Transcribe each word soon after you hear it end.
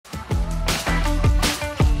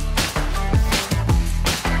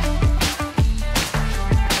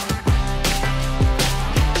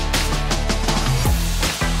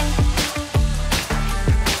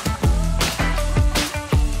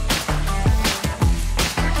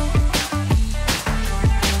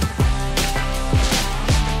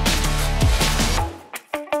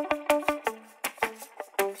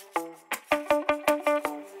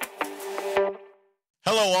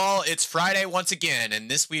it's Friday once again, and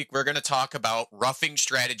this week we're going to talk about roughing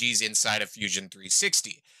strategies inside of Fusion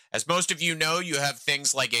 360. As most of you know, you have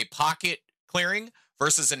things like a pocket clearing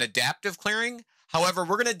versus an adaptive clearing. However,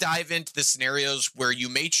 we're going to dive into the scenarios where you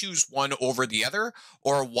may choose one over the other,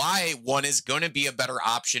 or why one is going to be a better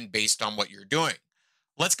option based on what you're doing.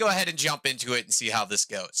 Let's go ahead and jump into it and see how this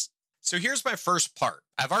goes. So here's my first part.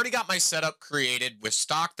 I've already got my setup created with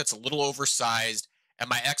stock that's a little oversized and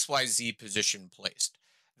my XYZ position placed.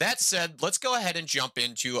 That said, let's go ahead and jump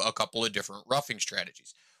into a couple of different roughing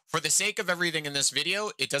strategies. For the sake of everything in this video,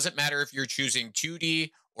 it doesn't matter if you're choosing 2D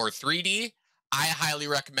or 3D. I highly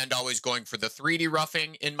recommend always going for the 3D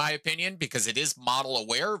roughing, in my opinion, because it is model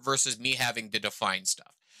aware versus me having to define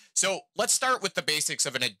stuff. So let's start with the basics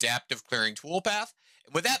of an adaptive clearing toolpath.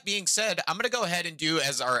 And with that being said, I'm going to go ahead and do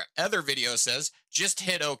as our other video says, just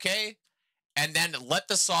hit OK, and then let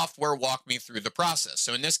the software walk me through the process.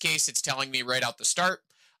 So in this case, it's telling me right out the start,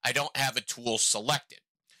 I don't have a tool selected.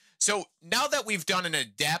 So now that we've done an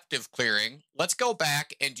adaptive clearing, let's go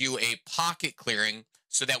back and do a pocket clearing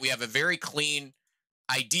so that we have a very clean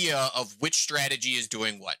idea of which strategy is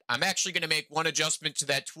doing what. I'm actually going to make one adjustment to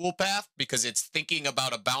that toolpath because it's thinking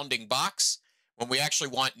about a bounding box when we actually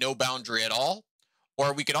want no boundary at all.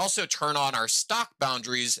 Or we could also turn on our stock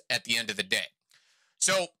boundaries at the end of the day.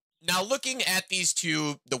 So now looking at these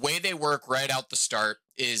two, the way they work right out the start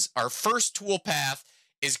is our first toolpath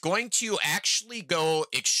is going to actually go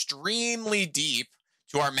extremely deep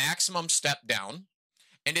to our maximum step down.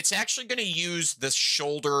 And it's actually going to use the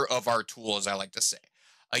shoulder of our tool, as I like to say.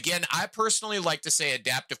 Again, I personally like to say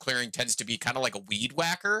adaptive clearing tends to be kind of like a weed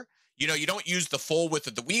whacker. You know, you don't use the full width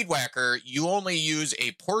of the weed whacker. You only use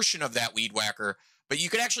a portion of that weed whacker, but you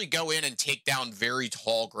could actually go in and take down very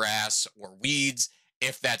tall grass or weeds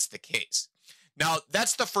if that's the case. Now,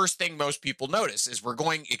 that's the first thing most people notice is we're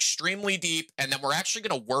going extremely deep, and then we're actually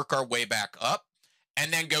going to work our way back up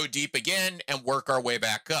and then go deep again and work our way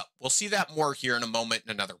back up. We'll see that more here in a moment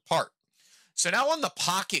in another part. So now on the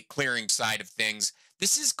pocket clearing side of things,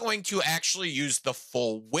 this is going to actually use the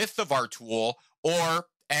full width of our tool, or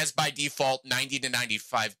as by default, 90 to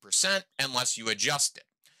 95% unless you adjust it.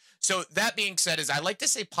 So that being said, is I like to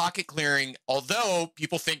say pocket clearing, although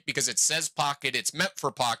people think because it says pocket, it's meant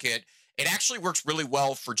for pocket, it actually works really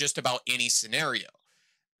well for just about any scenario.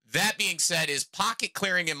 That being said, is pocket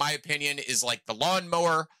clearing, in my opinion, is like the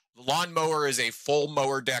lawnmower. The lawnmower is a full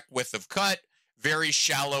mower deck width of cut, very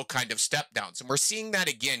shallow kind of step downs. And we're seeing that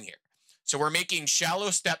again here. So we're making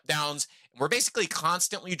shallow step downs, and we're basically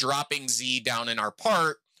constantly dropping Z down in our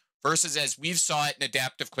part versus as we've saw it in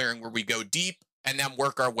adaptive clearing where we go deep and then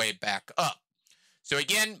work our way back up. So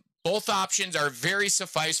again, both options are very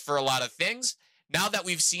suffice for a lot of things. Now that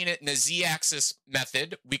we've seen it in the Z-axis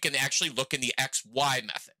method, we can actually look in the XY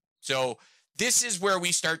method. So this is where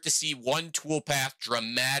we start to see one toolpath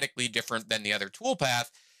dramatically different than the other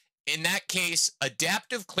toolpath. In that case,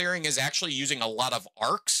 adaptive clearing is actually using a lot of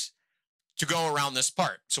arcs to go around this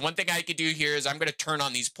part. So one thing I could do here is I'm going to turn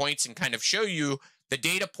on these points and kind of show you the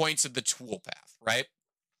data points of the toolpath, right?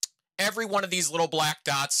 Every one of these little black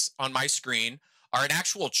dots on my screen are an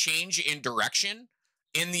actual change in direction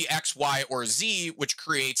in the X, Y, or Z, which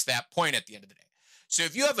creates that point at the end of the day. So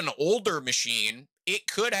if you have an older machine, it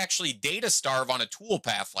could actually data starve on a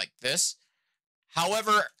toolpath like this.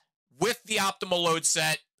 However, with the optimal load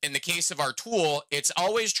set, in the case of our tool, it's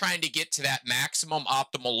always trying to get to that maximum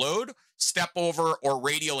optimal load, step over, or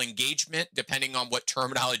radial engagement, depending on what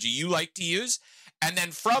terminology you like to use. And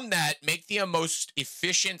then from that, make the most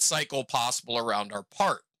efficient cycle possible around our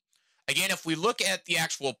part. Again, if we look at the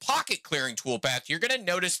actual pocket clearing toolpath, you're going to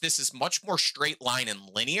notice this is much more straight line and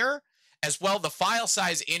linear. As well, the file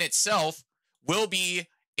size in itself will be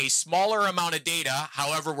a smaller amount of data.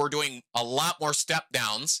 However, we're doing a lot more step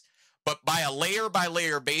downs. But by a layer by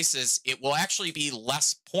layer basis, it will actually be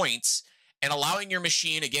less points and allowing your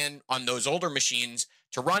machine, again, on those older machines,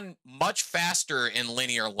 to run much faster in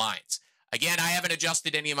linear lines. Again, I haven't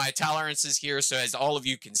adjusted any of my tolerances here, so as all of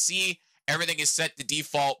you can see, everything is set to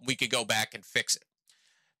default. We could go back and fix it.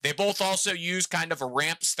 They both also use kind of a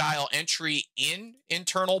ramp style entry in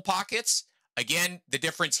internal pockets. Again, the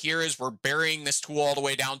difference here is we're burying this tool all the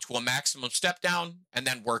way down to a maximum step down and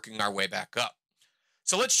then working our way back up.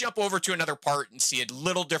 So let's jump over to another part and see a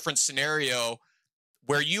little different scenario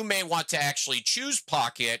where you may want to actually choose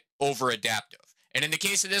pocket over adaptive. And in the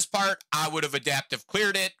case of this part, I would have adaptive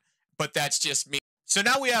cleared it, but that's just me. So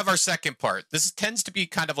now we have our second part. This tends to be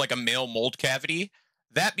kind of like a male mold cavity.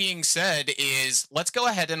 That being said is let's go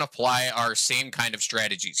ahead and apply our same kind of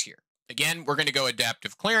strategies here. Again, we're going to go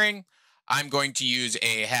adaptive clearing. I'm going to use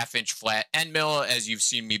a 1/2 inch flat end mill as you've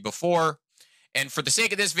seen me before. And for the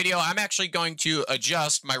sake of this video, I'm actually going to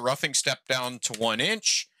adjust my roughing step down to 1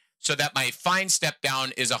 inch so that my fine step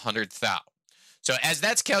down is 100 thou. So as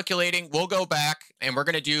that's calculating, we'll go back and we're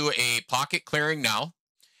going to do a pocket clearing now.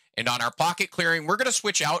 And on our pocket clearing, we're going to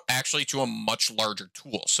switch out actually to a much larger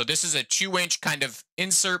tool. So this is a 2-inch kind of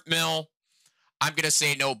insert mill. I'm going to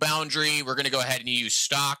say no boundary. We're going to go ahead and use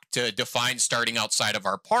stock to define starting outside of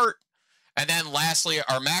our part. And then lastly,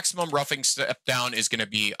 our maximum roughing step down is going to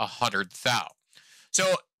be 100 thou.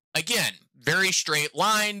 So again, very straight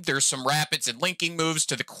line. There's some rapids and linking moves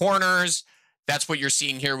to the corners. That's what you're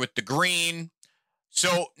seeing here with the green.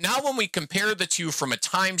 So now when we compare the two from a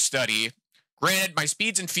time study, granted, my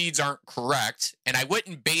speeds and feeds aren't correct, and I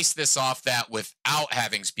wouldn't base this off that without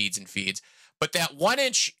having speeds and feeds, but that 1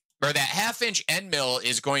 inch or that half-inch end mill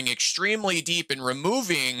is going extremely deep and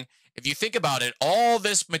removing, if you think about it, all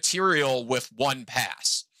this material with one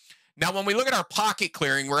pass. Now, when we look at our pocket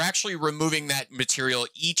clearing, we're actually removing that material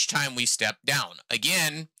each time we step down.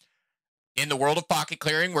 Again, in the world of pocket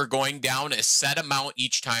clearing, we're going down a set amount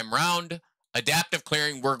each time round. Adaptive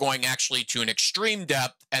clearing, we're going actually to an extreme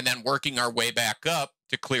depth and then working our way back up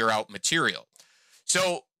to clear out material.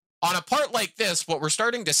 So on a part like this, what we're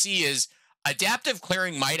starting to see is adaptive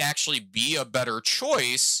clearing might actually be a better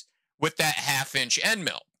choice with that half-inch end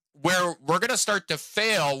mill. Where we're going to start to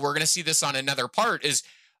fail, we're going to see this on another part, is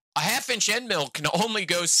a half-inch end mill can only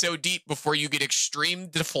go so deep before you get extreme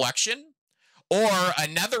deflection. Or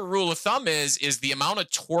another rule of thumb is the amount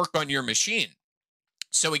of torque on your machine.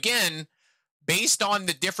 So again, based on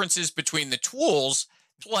the differences between the tools,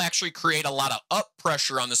 it will actually create a lot of up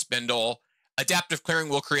pressure on the spindle. Adaptive clearing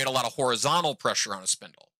will create a lot of horizontal pressure on a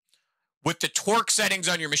spindle. With the torque settings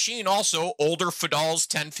on your machine, also older Fadal's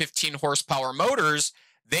 10-15 horsepower motors,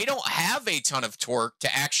 they don't have a ton of torque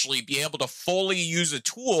to actually be able to fully use a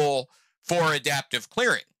tool for adaptive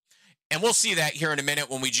clearing. And we'll see that here in a minute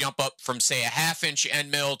when we jump up from, say, a half-inch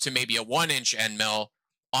end mill to maybe a 1-inch end mill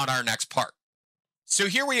on our next part. So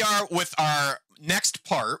here we are with our next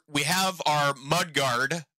part. We have our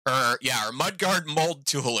mudguard, our mudguard mold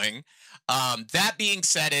tooling. That being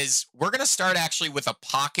said, we're going to start actually with a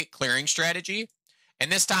pocket clearing strategy. And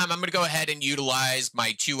this time I'm going to go ahead and utilize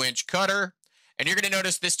my 2-inch cutter. And you're going to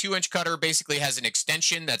notice this 2-inch cutter basically has an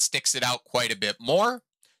extension that sticks it out quite a bit more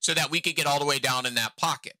so that we could get all the way down in that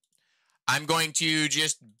pocket. I'm going to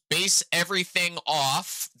just base everything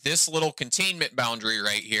off this little containment boundary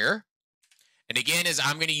right here. And again,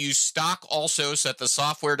 I'm going to use stock also so that the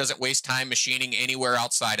software doesn't waste time machining anywhere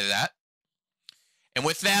outside of that. And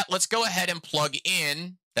with that, let's go ahead and plug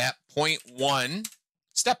in that 0.1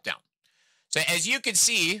 step down. So as you can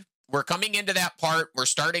see, we're coming into that part. We're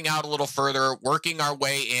starting out a little further, working our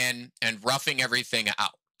way in and roughing everything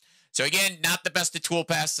out. So again, not the best of tool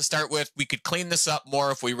paths to start with. We could clean this up more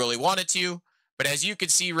if we really wanted to. But as you can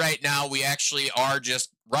see right now, we actually are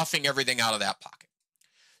just roughing everything out of that pocket.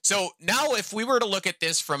 So now if we were to look at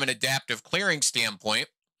this from an adaptive clearing standpoint,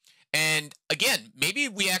 and again, maybe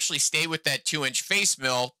we actually stay with that 2-inch face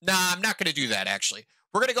mill. Nah, I'm not going to do that actually.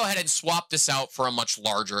 We're going to go ahead and swap this out for a much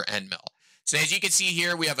larger end mill. So as you can see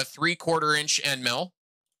here, we have a 3/4 inch end mill.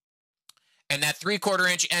 And that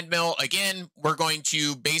 3/4 inch end mill, again, we're going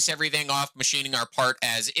to base everything off machining our part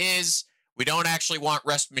as is. We don't actually want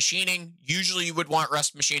rest machining. Usually you would want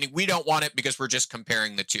rest machining. We don't want it because we're just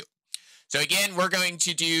comparing the two. So again, we're going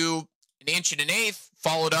to do 1 1/8 inches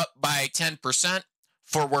followed up by 10%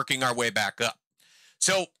 for working our way back up.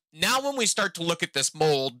 So now when we start to look at this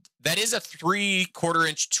mold, that is a 3/4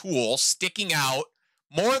 inch tool sticking out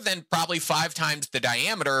more than probably 5 times the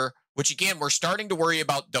diameter, which again, we're starting to worry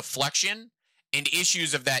about deflection and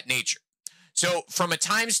issues of that nature. So from a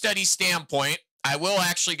time study standpoint, I will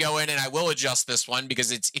actually go in and I will adjust this one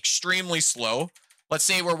because it's extremely slow. Let's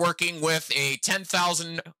say we're working with a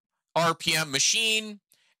 10,000 RPM machine,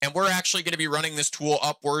 and we're actually going to be running this tool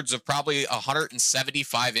upwards of probably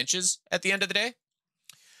 175 inches at the end of the day.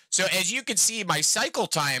 So as you can see, my cycle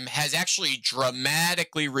time has actually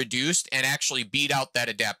dramatically reduced and actually beat out that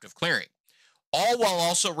adaptive clearing, all while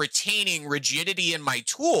also retaining rigidity in my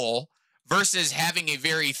tool versus having a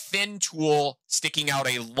very thin tool sticking out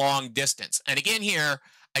a long distance. And again here,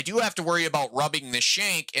 I do have to worry about rubbing the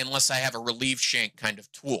shank unless I have a relief shank kind of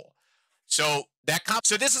tool. So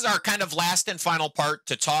this is our kind of last and final part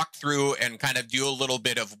to talk through and kind of do a little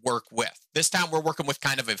bit of work with. This time we're working with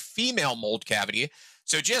kind of a female mold cavity.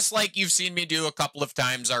 So just like you've seen me do a couple of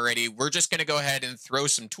times already, we're just going to go ahead and throw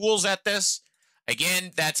some tools at this.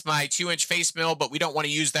 Again, that's my 2-inch face mill, but we don't want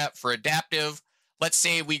to use that for adaptive. Let's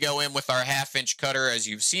say we go in with our 1/2 inch cutter, as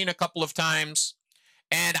you've seen a couple of times.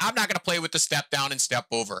 And I'm not going to play with the step down and step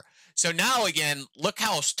over. So now again, look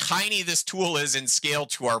how tiny this tool is in scale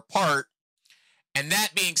to our part. And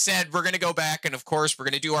that being said, we're going to go back and of course we're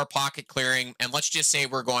going to do our pocket clearing. And let's just say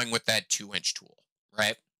we're going with that 2-inch tool,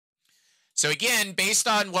 right? So again, based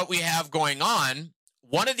on what we have going on,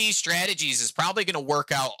 one of these strategies is probably going to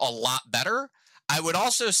work out a lot better. I would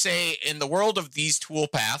also say in the world of these tool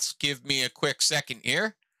paths, give me a quick second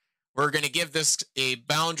here. We're going to give this a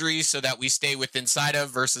boundary so that we stay with inside of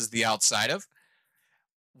versus the outside of.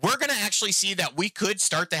 We're going to actually see that we could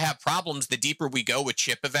start to have problems the deeper we go with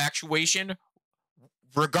chip evacuation,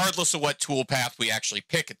 regardless of what tool path we actually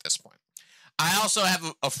pick at this point. I also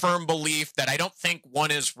have a firm belief that I don't think one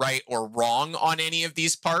is right or wrong on any of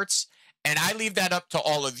these parts, and I leave that up to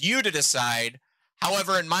all of you to decide.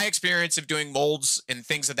 However, in my experience of doing molds and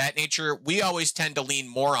things of that nature, we always tend to lean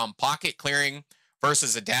more on pocket clearing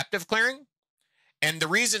versus adaptive clearing. And the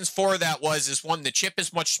reasons for that is one, the chip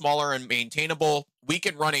is much smaller and maintainable. We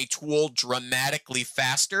can run a tool dramatically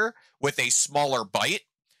faster with a smaller bite.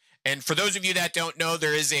 And for those of you that don't know,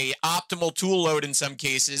 there is a optimal tool load in some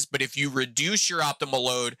cases, but if you reduce your optimal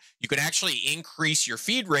load, you can actually increase your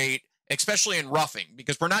feed rate, especially in roughing,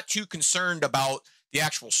 because we're not too concerned about the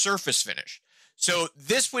actual surface finish. So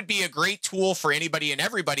this would be a great tool for anybody and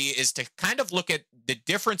everybody, is to kind of look at the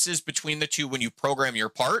differences between the two when you program your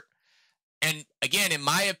part. And again, in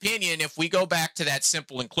my opinion, if we go back to that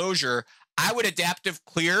simple enclosure, I would adaptive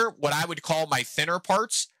clear what I would call my thinner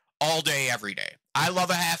parts all day, every day. I love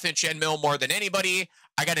a 1/2-inch end mill more than anybody.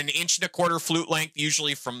 I got an 1.25 flute length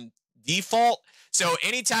usually from default. So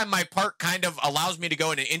anytime my part kind of allows me to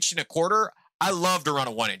go in 1.25 inch, I love to run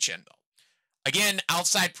a 1-inch end mill. Again,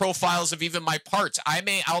 outside profiles of even my parts. I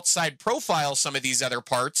may outside profile some of these other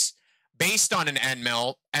parts based on an end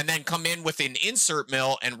mill and then come in with an insert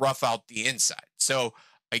mill and rough out the inside. So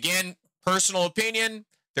again, personal opinion,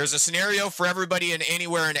 there's a scenario for everybody and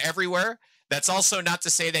anywhere and everywhere. That's also not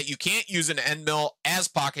to say that you can't use an end mill as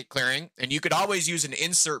pocket clearing, and you could always use an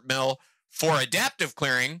insert mill for adaptive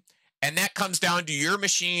clearing, and that comes down to your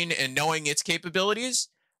machine and knowing its capabilities.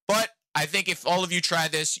 But I think if all of you try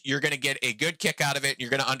this, you're going to get a good kick out of it.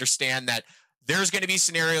 You're going to understand that there's going to be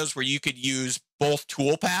scenarios where you could use both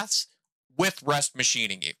tool paths with rest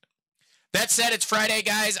machining even. That said, it's Friday,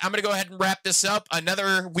 guys. I'm going to go ahead and wrap this up.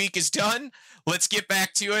 Another week is done. Let's get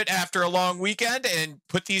back to it after a long weekend and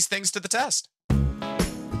put these things to the test.